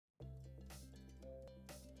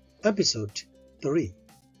Episode 3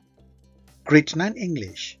 Grade 9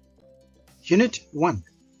 English Unit 1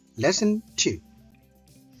 Lesson 2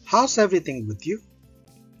 How's everything with you?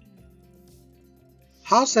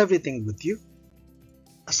 How's everything with you?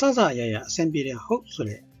 အစအရာရာအဆင်ပြေတဲ့ဟုတ်ဆို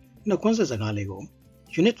တဲ့နှုတ်ခွန်းဆက်စကားလေးကို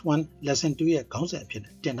Unit 1 Lesson 2ရဲ့ခေါင်းစဉ်အဖြစ်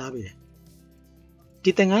တင်ထားပေးတယ်။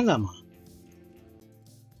ဒီသင်ခန်းစာမှာ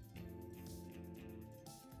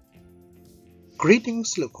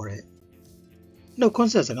Greetings လို့ခေါ်တဲ့နှုတ်ခွ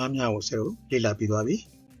န်းဆက်စကားများကိုဆရာတို့လေ့လာပြီးသွားပြီ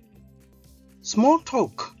Small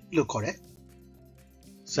talk လို့ခေါ်တဲ့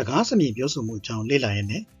စကားစမြည်ပြောဆိုမှုအကြောင်းလေ့လာရင်း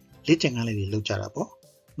နဲ့လေ့ကျင့်ခန်းလေးတွေလုပ်ကြတာပေါ့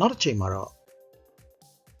နောက်တစ်ချိန်မှာတော့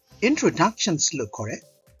Introductions လို့ခေါ်တဲ့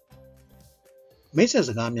မိတ်ဆက်စ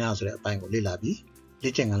ကားများဆိုတဲ့အပိုင်းကိုလေ့လာပြီး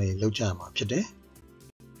လေ့ကျင့်ခန်းလေးလုပ်ကြရမှာဖြစ်တယ်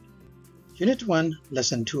Unit 1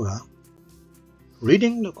 Lesson 2 ဟာ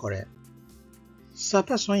Reading လို့ခေါ်တဲ့စာဖ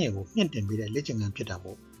တ်စွမ်းရည်ကိုမြင့်တင်ပေးတဲ့လေ့ကျင့်ခန်းဖြစ်တာ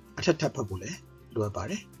မို့အထက်ထပ်ဖတ်ဖို့လည်းလိုအပ်ပါ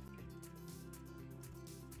တယ်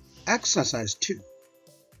Exercise 2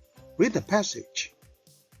 Read the passage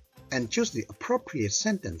and choose the appropriate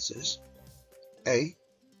sentences A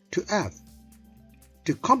to F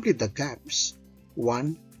to complete the gaps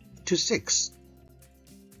 1 to 6.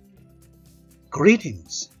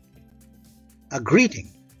 Greetings. A greeting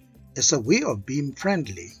is a way of being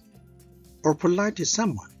friendly or polite to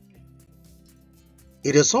someone.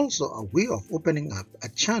 It is also a way of opening up a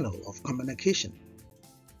channel of communication,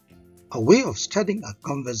 a way of starting a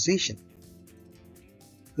conversation.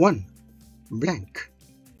 1. Blank.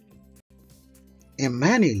 In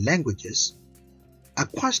many languages, a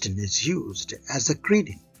question is used as a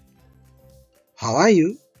greeting. How are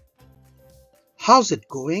you? How's it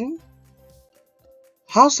going?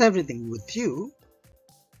 How's everything with you?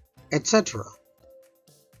 Etc.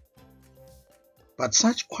 But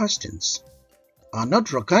such questions are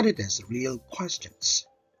not regarded as real questions.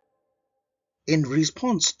 In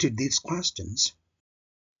response to these questions,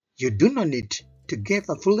 you do not need to give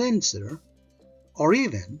a full answer or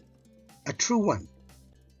even a true one.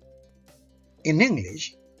 In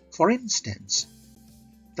English, for instance,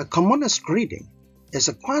 the commonest greeting is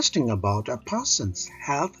a question about a person's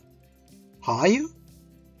health. How are you?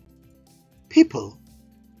 People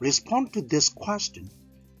respond to this question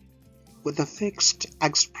with a fixed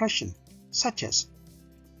expression such as,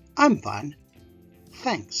 I'm fine,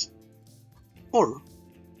 thanks, or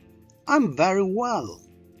I'm very well,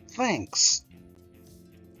 thanks.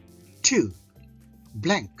 2.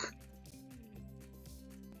 Blank.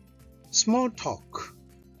 Small talk.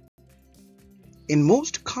 In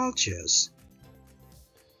most cultures,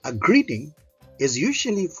 a greeting is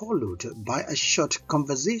usually followed by a short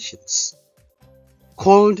conversations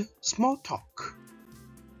called small talk,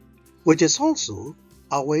 which is also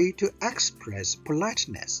a way to express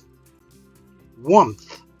politeness,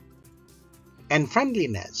 warmth, and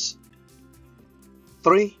friendliness.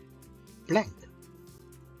 3. Blank.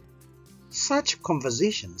 Such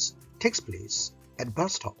conversations take place at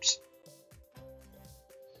bus stops,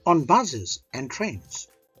 on buses and trains,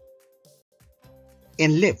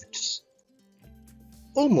 in lifts,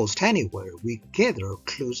 almost anywhere we gather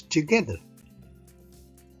close together.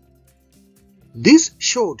 These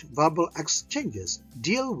short verbal exchanges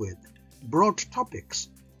deal with broad topics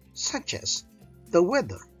such as the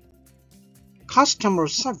weather, customer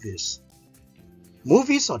service,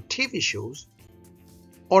 movies or TV shows,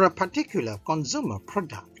 or a particular consumer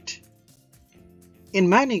product. In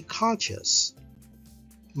many cultures,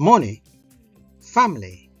 money,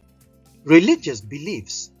 family, religious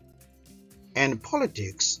beliefs, and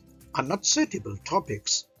politics are not suitable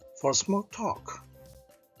topics for small talk.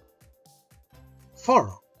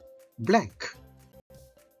 4. Blank.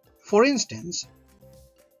 For instance,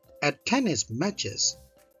 at tennis matches,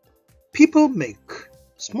 people make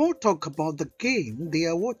small talk about the game they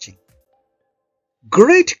are watching.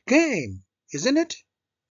 Great game, isn't it?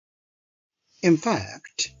 In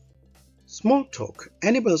fact, small talk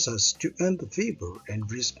enables us to earn the favor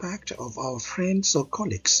and respect of our friends or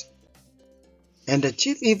colleagues and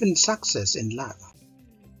achieve even success in life.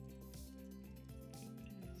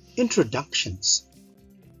 Introductions.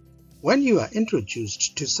 When you are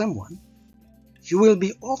introduced to someone, you will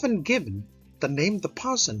be often given the name the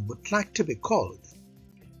person would like to be called.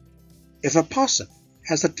 If a person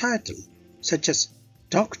has a title such as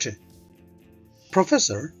doctor,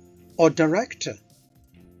 professor, or director,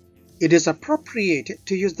 it is appropriate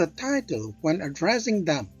to use the title when addressing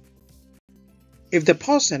them. If the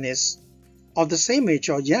person is of the same age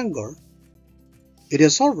or younger, it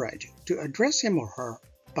is alright to address him or her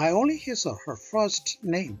by only his or her first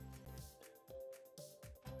name.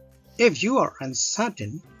 If you are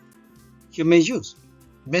uncertain, you may use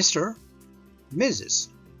Mr., Mrs.,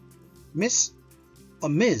 Miss or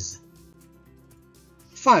Ms.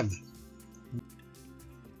 5.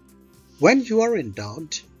 When you are in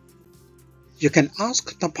doubt, you can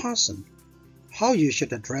ask the person how you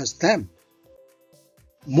should address them.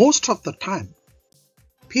 Most of the time,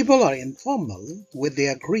 people are informal with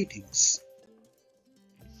their greetings.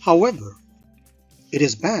 However, it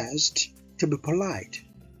is best to be polite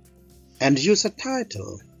and use a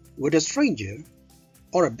title with a stranger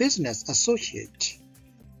or a business associate.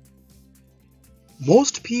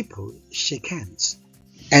 Most people shake hands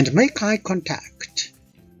and make eye contact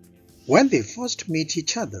when they first meet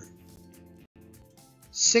each other.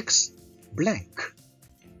 6. Blank.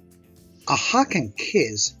 A hug and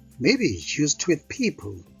kiss may be used with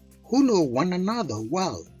people who know one another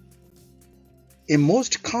well. In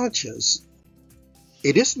most cultures,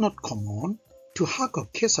 it is not common to hug or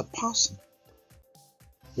kiss a person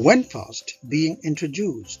when first being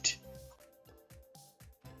introduced.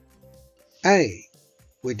 A.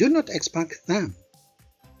 We do not expect them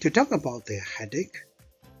to talk about their headache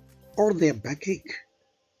or their backache,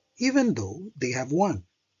 even though they have one.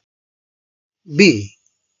 B.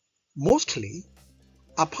 Mostly,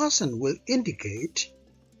 a person will indicate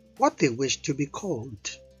what they wish to be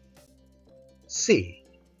called. C.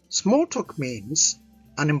 Small talk means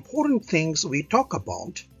unimportant things we talk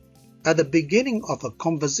about at the beginning of a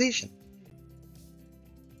conversation.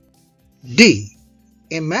 D.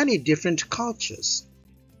 In many different cultures,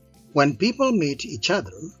 when people meet each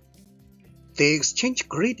other, they exchange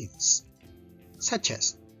greetings, such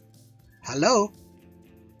as hello,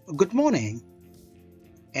 good morning,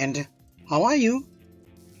 and how are you?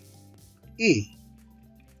 E.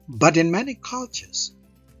 But in many cultures,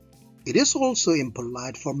 it is also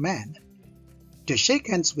impolite for men to shake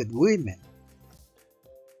hands with women.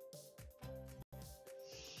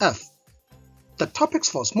 F. The topics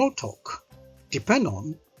for small talk depend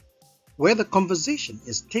on where the conversation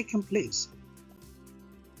is taking place.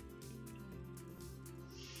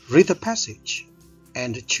 Read the passage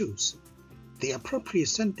and choose the appropriate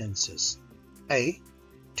sentences A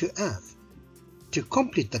to F to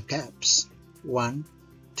complete the gaps 1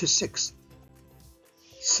 to 6.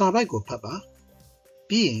 စာပိုက်ကိုဖတ်ပါ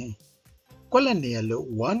ပြီးရင်ကွက်လက်နေရာလို့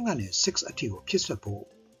1ကနေ6အထိကိုဖြည့်ဆွတ်ဖို့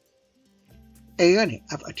A ကနေ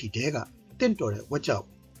F အထိတဲကတင့်တော်တဲ့ဝက်ကြောက်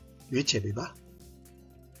ရွေးချယ်ပေးပါ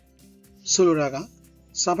ဆိုလိုတာက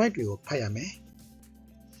စာပိုက်တွေကိုဖတ်ရမယ်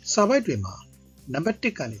စာပိုက်တွေမှာနံပါတ်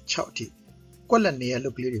1ကနေ6အထိကွက်လက်နေရာ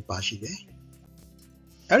လို့ကလေးတွေပါရှိတယ်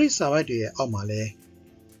အဲ့ဒီစာပိုက်တွေရဲ့အောက်မှာလဲ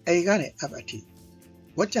A ကနေ F အထိ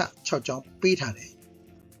ဝက်ကြောက်6ကြောင်းပေးထားတယ်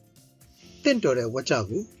တင့်တော်တဲ့ဝက်ကြောက်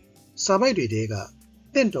ကိုစာပိုက်တွေတဲက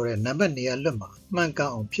တင့်တော်တဲ့နံပါတ်နေရာလွတ်မှာမှန်က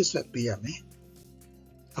န်အောင်ဖြည့်ဆွတ်ပေးရမယ်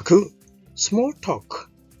အခု small talk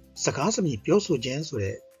စကားစမြည်ပြောဆိုခြင်းဆို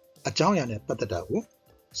တဲ့အကြောင်းအရာနဲ့ပတ်သက်တာကို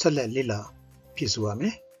ဆက်လက်လေ့လာဖြည့်ဆိုရမ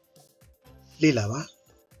ယ်လေ့လာပါ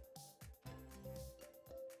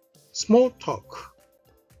small talk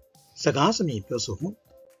စကားစမြည်ပြောဆိုမှု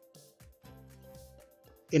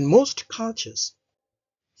In most cultures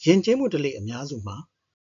ယဉ်ကျေးမှုဓလေ့အများစုမှာ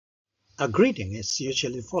A greeting is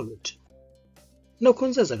usually followed. နှုတ်ခွ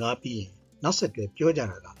န်းဆက်စကားပြီးရင်နောက်ဆက်တွဲပြောကြ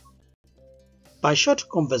တာက By short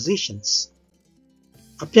conversations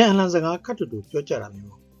အပြန်အလှန်စကားခပ်တူတူပြောကြတာ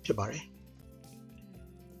မျိုးဖြစ်ပါတယ်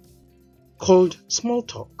Called small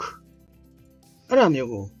talk အဲ့ဒါမျိုး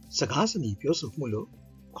ကိုစကားစမြည်ပြောဆိုမှုလို့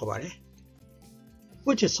ခေါ်ပါတယ်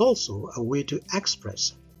Which is also a way to express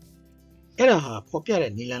အဲ့ဒါဟာဖော်ပြ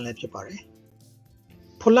တဲ့နည်းလမ်းလည်းဖြစ်ပါတယ်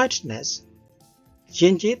Politenessယ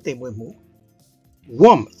ဉ်ကျေးသိမ်မွေ့မှု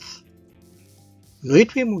warmth နှွေး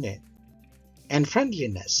ထွေးမှုနဲ့ and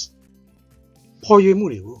friendliness ဖော်ရွေမှု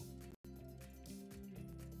တွေကို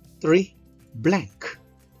 3. Blank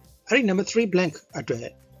အဲ့ဒီ number 3 blank အတွက်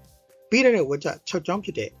ပေးတဲ့ဝါကျ6ကြောင်းဖြ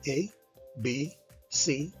စ်တဲ့ A, B, C,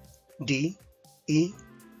 D, E,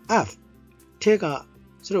 F ထဲက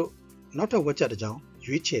ဆိုတော့နောက်ထပ်ဝါကျတစ်ကြောင်း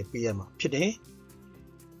ရွေးချယ်ပေးရမှာဖြစ်တယ်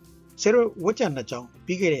ဆိုတော့ဝါကျ2ကြောင်း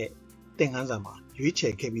ပြီးခဲ့တဲ့သင်ခန်းစာမှာရွေးချ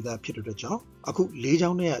ယ်ခဲ့ပြီးသားဖြစ်တဲ့ကြောင့်အခု4ကြော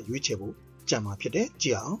င်းနဲ့ရွေးချယ်ဖို့ကြံမှာဖြစ်တယ်ကြ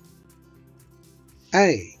ည့်အောင် A.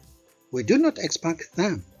 We do not expect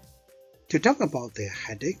them to talk about their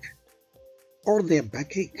headache or their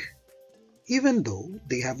backache, even though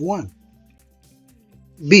they have one.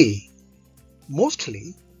 B. Mostly,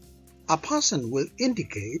 a person will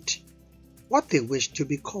indicate what they wish to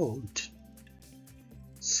be called.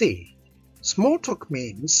 C. Small talk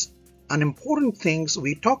means unimportant things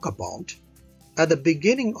we talk about at the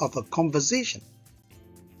beginning of a conversation.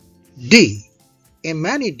 D. In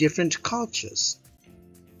many different cultures,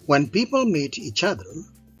 when people meet each other,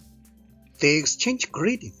 they exchange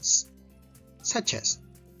greetings, such as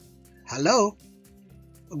hello,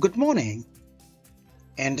 Good morning.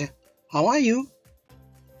 And how are you?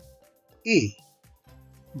 E.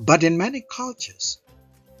 But in many cultures,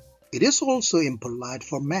 it is also impolite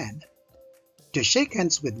for men to shake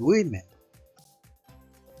hands with women.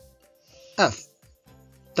 F.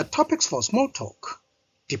 The topics for small talk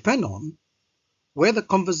depend on where the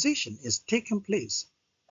conversation is taking place.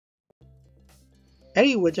 အဲ့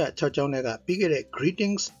ဒီဝါကျ6ကြောင်းတွေကပြီးခဲ့တဲ့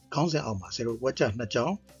greetings ခေါင်းစဉ်အောက်မှာဆရာတို့ဝါကျ2ကြော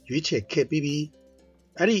င်းရွေးချယ်ခဲ့ပြီးပြီ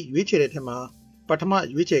အဲ့ဒီရွေးချယ်တဲ့ထဲမှာပထမ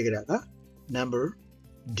ရွေးချယ်ခဲ့တာက number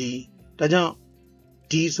D ဒါကြောင့်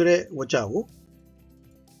D ဆိုတဲ့ဝါကျကို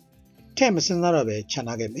ထည့်မစင်းစားတော့ပဲခြံ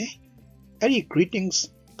ထားခဲ့မယ်အဲ့ဒီ greetings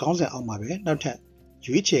ခေါင်းစဉ်အောက်မှာပဲနောက်ထပ်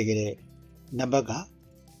ရွေးချယ်ခဲ့တဲ့ number က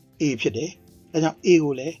A ဖြစ်တယ်ဒါကြောင့် A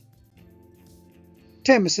ကိုလည်းထ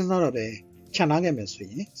ည့်မစင်းစားတော့ပဲခြံထားခဲ့မယ်ဆို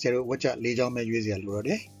ရင်ဆရာတို့ဝါကျ၄ကြောင်းပဲရွေးစရာလိုတော့တ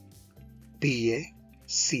ယ် B ရယ်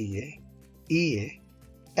C ရယ် E ရယ်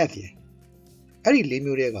F ရယ်အဲ့ဒီ၄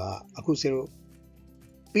မျိုးတွေကအခုဆရာတို့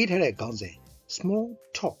ပေးထားတဲ့ခေါင်းစဉ် small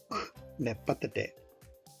talk နဲ့ပတ်သက်တဲ့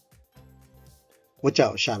ဝါကျ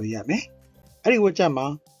ကိုရှာပေးရမယ်အဲ့ဒီဝါကျမှာ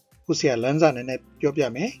ခုဆရာလမ်းစာနဲ့ပြောပြ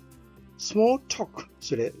မယ် small talk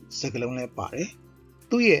ဆိုတဲ့စကားလုံးလည်းပါတယ်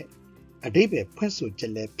သူ့ရဲ့အဓိပ္ပာယ်ဖွင့်ဆိုချ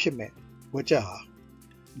က်လည်းဖြစ်မဲ့ဝါကျဟာ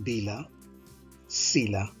B လား C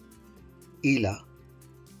လား E လား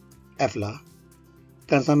F လား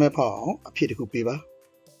ကန်ဆယ်မဲ့ပေါ့အောင်အဖြစ်တစ်ခုပေးပါ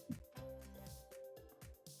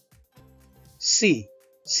C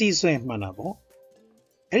ဆိုရင်မှန်တာပေါ့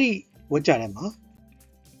အဲ့ဒီဝါကျထဲမှာ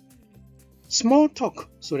small talk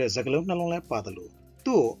ဆိုတဲ့စကားလုံးနှလုံးလဲပါတယ်လို့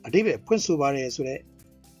သူ့ကိုအဓိပ္ပာယ်ဖွင့်ဆိုပါတယ်ဆိုတဲ့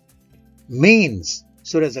means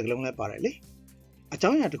ဆိုတဲ့စကားလုံးလဲပါတယ်လေအကြော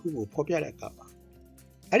င်းအရာတစ်ခုကိုဖော်ပြတဲ့အခါမှာ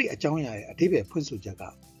အဲ့ဒီအကြောင်းအရာရဲ့အဓိပ္ပာယ်ဖွင့်ဆိုချက်က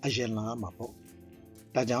အရင်လာမှာပေါ့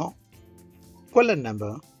ဒါကြောင့် quote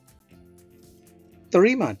number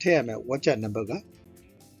 3မှာထည့်ရမယ့် watch number က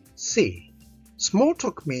C small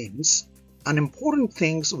talk means unimportant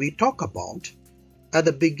things we talk about at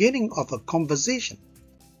the beginning of a conversation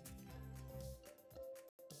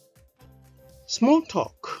small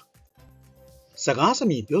talk စကားစ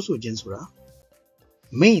မြည်ပြောဆိုခြင်းဆိုတာ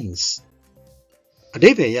means အဓိ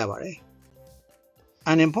ပ္ပာယ်ရပါတယ်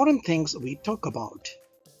unimportant things we talk about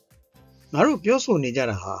ငါတို့ပြောဆိုနေကြ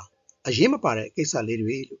တာဟာအရေးမပါတဲ့ကိစ္စလေး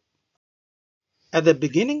တွေလို့ at the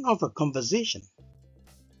beginning of a conversation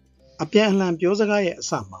အပြန်အလှန်ပြောစကားရဲ့အ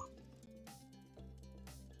စမှာ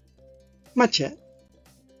မှတ်ချက်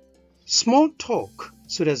small talk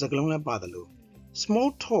ဆိုတဲ့စကားလုံးလည်းပါတယ်လို့ small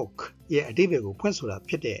talk ရဲ့အဓိပ္ပာယ်ကိုဖွင့်ဆိုတာ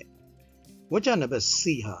ဖြစ်တဲ့ဝါကျနံပါတ် C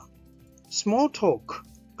ဟာ small talk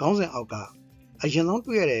ခေါင်းစဉ်အောက်ကအရင်ဆုံး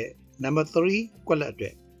တွေ့ရတဲ့ number 3 ကွက်လက်အတွ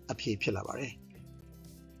က်အဖြေဖြစ်လာပါတယ်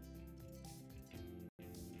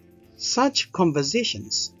such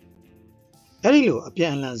conversations အဲ့ဒီလိုအပြ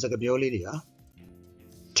န်အလှန်စကားပြောလေးတွေဟာ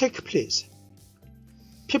take place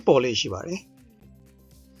ဖြစ်ပေါ်လေးရှိပါတယ်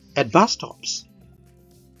at bus stops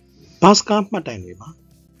bus ကားမှတ်တိုင်တွေမှာ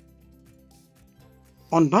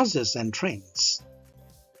on buses and trains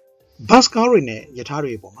bus ကားတွေနဲ့ရထား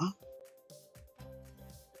တွေပေါ်မှာ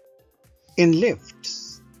in lifts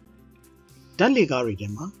ဓာတ်လေကားတွေထဲ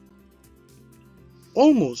မှာ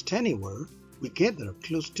almost anywhere we gather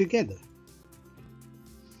close together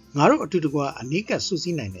ငါတို့အတူတကွအနီးကပ်စုစ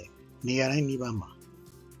ည်းနိုင်တဲ့နေရာတိုင်းနီးပါးမှာ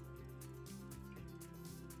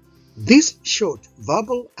These short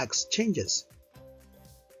verbal exchanges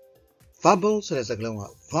verbal ဆိုတဲ့စကားလုံးက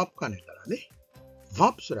verb ကနေလာတာလေ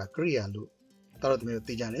verb ဆိုတာကရိယာလို့တော်တော်များ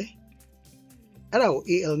သိကြတယ်အဲ့ဒါ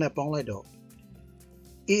ကို al နဲ့ပေါင်းလိုက်တော့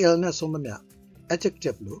al နဲ့ဆုံးမမြ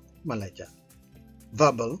adjective လို့မှတ်လိုက်ကြ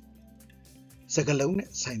verbal စကားလုံးနဲ့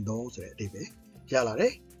ဆိုင်သောဆိုတဲ့အဓိပ္ပာယ်ရလာတ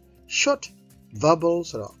ယ် short verbal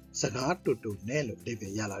ဆိုတော့စကားတူတူနဲ့လို့အဓိပ္ပာ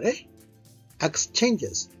ယ်ရလာတယ်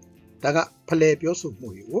exchanges ဒါကဖလှယ်ပြောဆိုမှု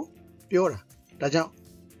တွေကိုပြောတာဒါကြောင့်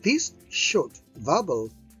these short verbal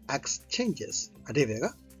exchanges အဓိပ္ပာယ်က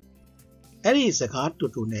အဲ့ဒီစကားတူ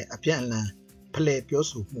တူနဲ့အပြန်အလှန်ဖလှယ်ပြော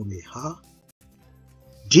ဆိုမှုတွေဟာ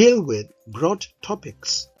deal with broad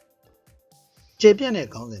topics ကျေပြန့်တဲ့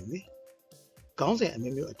ခေါင်းစဉ်တွေခေါင်းစဉ်အ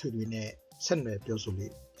မျိုးမျိုးအထွေထွေနဲ့ဆက်နွယ်ပြောဆို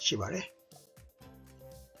လေးရှိပါတယ်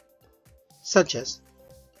such as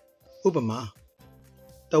ဥပမာ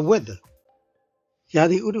the weather ရာ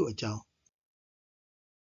သီဥတုအကြောင်း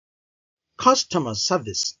customer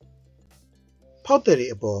service ဖောက်သည်တွေ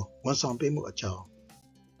အပေါ်ဝန်ဆောင်ပေးမှုအကြောင်း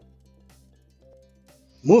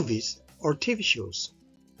movies or TV shows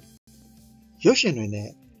ရုပ်ရှင်တွေနဲ့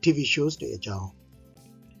TV shows တွေအကြောင်း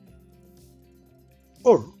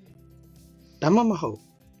or ဒါမှမဟုတ်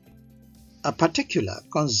a particular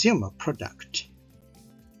consumer product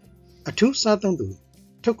အထူးစားသုံးသူ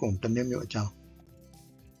ထုတ်ကုန်တစ်မျိုးမျိုးအကြောင်း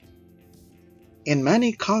in many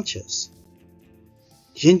cultures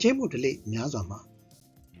ယဉ်ကျေးမှုဓလေ့များစွာမှာ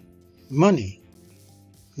money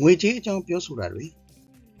ငွေကြေးအကြောင်းပြောဆိုတာတွေ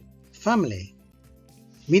family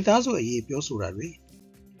မိသားစုအရေးပြောဆိုတာတွေ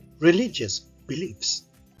religious beliefs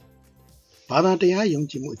ဘာသာတရားယုံ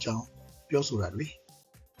ကြည်မှုအကြောင်းပြောဆိုတာတွေ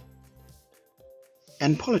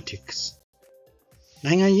and politics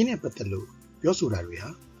နိုင်ငံရေးနဲ့ပတ်သက်လို့ပြောဆိုတာတွေ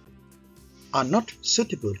ဟာ are not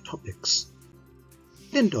suitable topics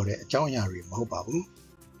သင့်တော်တဲ့အကြောင်းအရာတွေမဟုတ်ပါဘူး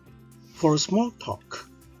for a small talk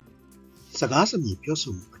စကားစမြည်ပြော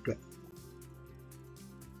ဆိုမှုအတွက်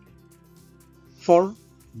for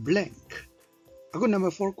blank အခု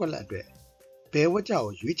number 4 ကွက်လက်အတွက်ဘယ်ဝကြကို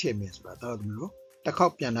ရွေးချယ်မယ်ဆိုတာတော်တော်မျိုးတစ်ခေါ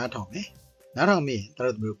က်ပြန်နားထောင်မယ်နားထောင်ပြီးတော်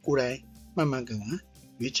တော်မျိုးကိုယ်တိုင်မှန်မှန်ကန်ကန်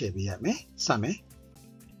ရွေးချယ်ပေးရမယ်စမယ်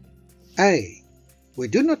A. We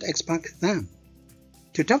do not expect them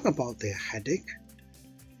to talk about their headache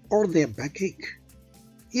or their backache,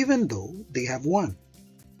 even though they have one.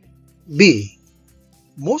 B.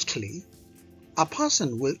 Mostly, a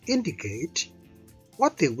person will indicate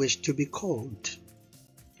what they wish to be called.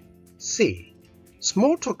 C.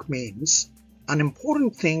 Small talk means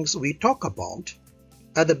unimportant things we talk about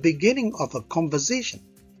at the beginning of a conversation.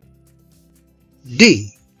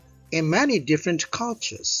 D. In many different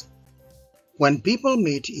cultures, when people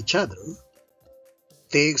meet each other,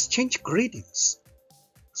 they exchange greetings,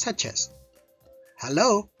 such as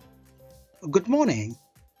hello, good morning,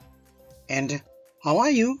 and how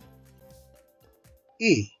are you?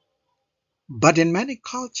 E. But in many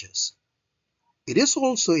cultures, it is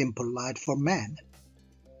also impolite for men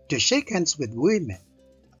to shake hands with women.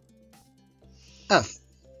 F.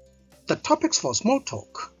 The topics for small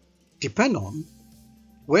talk depend on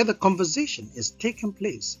where the conversation is taking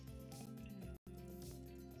place.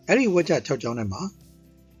 အဲ့ဒီဝကြ6ကြောင်းထဲမှာ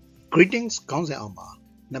greetings ခေါင်းစဉ်အောက်မှာ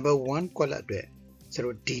number 1 ကွက်လက်အတွက်ဆို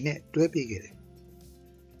တော့ D နဲ့တွဲပေးခဲ့တယ်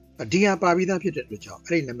။ D ဟာပါပြီးသားဖြစ်တဲ့အတွက်ကြောင့်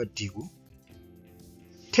အဲ့ဒီ number D ကို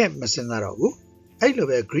ထည့်မစဉ်းစားတော့ဘူး။အဲ့လို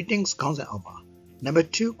ပဲ greetings ခေါင်းစဉ်အောက်မှာ number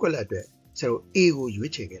 2 ကွက်လက်အတွက်ဆိုတော့ A ကို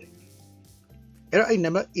ရွေးချယ်ခဲ့တယ်။အဲ့တော့အဲ့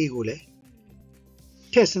number A ကိုလည်း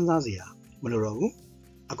ထည့်စဉ်းစားစရာမလိုတော့ဘူး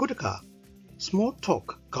။အခုတခါ small talk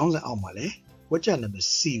ခေါင်းစဉ်အောက်မှာလည်းဝကြ number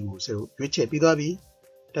C ကိုဆိုတော့ရွေးချယ်ပြီးသွားပြီ။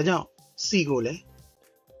ဒါကြောင့် C ကိုလည်း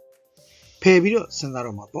ဖယ်ပြီးတော့စဉ်းစား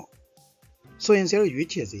တော့မှာပေါ့ဆိုရင်ဆရာတို့ရွေး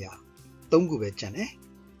ချယ်စရာ၃ခုပဲကျန်တယ်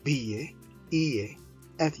B ရယ် E ရယ်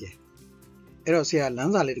F ရယ်အဲ့တော့ဆရာလ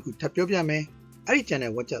မ်းစာလေးတစ်ခုထပ်ပြောပြမယ်အဲ့ဒီကျန်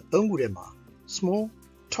တဲ့ဝကြ၃ခုထဲမှာ small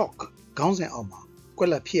talk ခေါင်းစဉ်အောက်မှာကွက်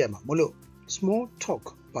လက်ဖြစ်ရမှာမလို့ small talk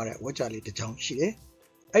ပါတဲ့ဝကြလေးတစ်ချောင်းရှိတယ်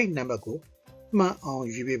အဲ့ဒီနံပါတ်ကိုမှန်အောင်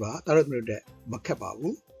ရွေးပေးပါဒါတော့မျိုးတဲ့မခက်ပါ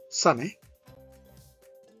ဘူးစမယ်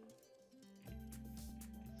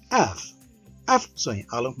F ဆိုရင်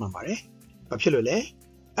အားလုံးမှန်ပါတယ်ဘာဖြစ်လို့လဲ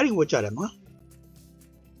အဲ့ဒီဝကြတယ်မှာ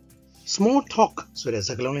small talk ဆိုတဲ့စ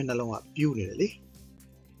ကားလုံးလေးနှလုံးကပြူးနေတယ်လေ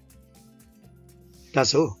ဒါ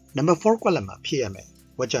ဆို number 4 ကွက်လက်မှာဖြည့်ရမယ်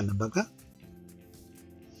ဝကြနံပါတ်က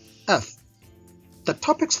F The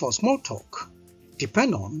topics for small talk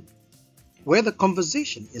depend on where the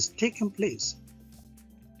conversation is taking place.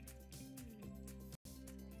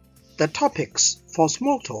 The topics for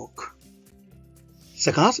small talk စ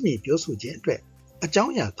ကားစမြည်ပြောဆိုခြင်းအတွက်အကြော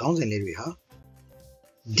င်းအရာခေါင်းစဉ်လေးတွေဟာ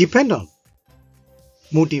depend on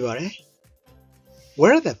မူတည်ပါတယ်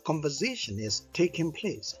where the conversation is taking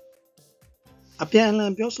place အပြန်အလှ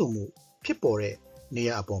န်ပြောဆိုမှုဖြစ်ပေါ်တဲ့နေ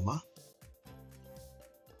ရာအပေါ်မှာ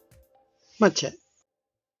မှတ်ချက်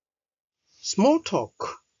small talk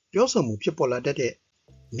ပြောဆိုမှုဖြစ်ပေါ်လာတတ်တဲ့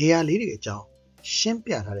နေရာလေးတွေအကြောင်းရှင်း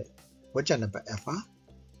ပြထားတဲ့ဝကြနံပါတ် F ဟာ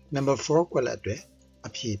number 4 ကွက်လက်အတွက်အ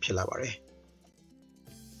ဖြေဖြစ်လာပါတယ်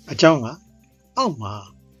အကြောင်းကအောက်မှာ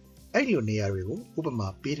အဲ့ဒီလိုနေရာတွေကိုဥပမာ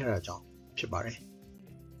ပေးထားတာကြောင့်ဖြစ်ပါတယ်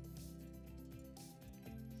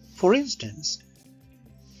For instance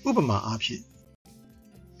ဥပမာအားဖြင့်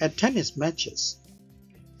at tennis matches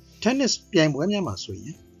tennis ပြိုင်ပွဲများမှာဆိုရ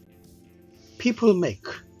င် people make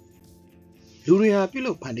လူတွေဟာပြု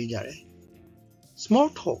လုပ်ဖန်တီးကြတယ် small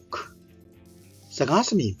talk စကားစ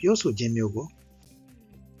မြည်ပြောဆိုခြင်းမျိုးကို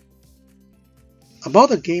about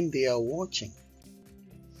the game they are watching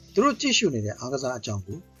သူတို့ကြည့်ရှုနေတဲ့အားကစားအကြောင်း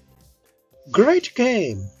ကို great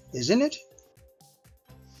game isn't it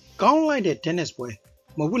ကောင်းလိုက်တဲ့ tennis ပွဲ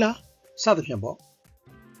မဟုတ်ဘူးလားစသဖြင့်ပေါ့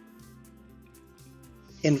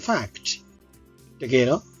in fact တကယ်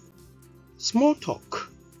တော့ small talk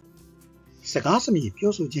စကားစမြည်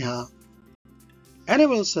ပြောဆိုခြင်းဟာ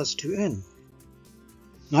enables us to earn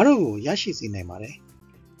ငါတို့ကိုရရှိစေနိုင်ပါတယ်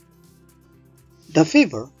the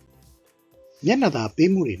favor မျက်နှာသာ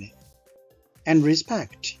ပေးမှုတွေနဲ့ and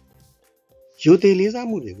respect ရိုသေလေးစား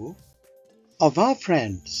မှုတွေကို of our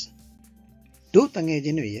friends တို့တငယ်ချ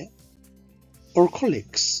င်းတွေရဲ့ or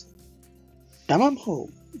colleagues ဒါမှမဟုတ်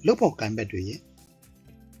လုပ်ဖို့ကံဘက်တွေရဲ့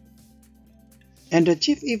and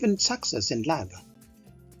achieve even success in life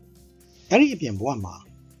အဲ့ဒီအပြင်ဘဝမှာ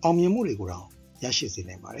အောင်မြင်မှုတွေကိုတော့ရရှိစေ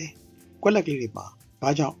နိုင်ပါတယ်ကွက်လက်ကလေးတွေပါဘာ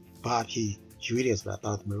ကြောင့်ဘာအဖြစ်ရွေးတယ်ဆိုတာ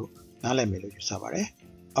သားသမီးတို့နားလည်မယ်လို့ယူဆပါတယ်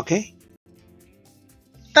Okay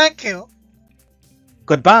Thank you.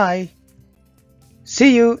 Goodbye.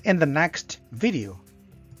 See you in the next video.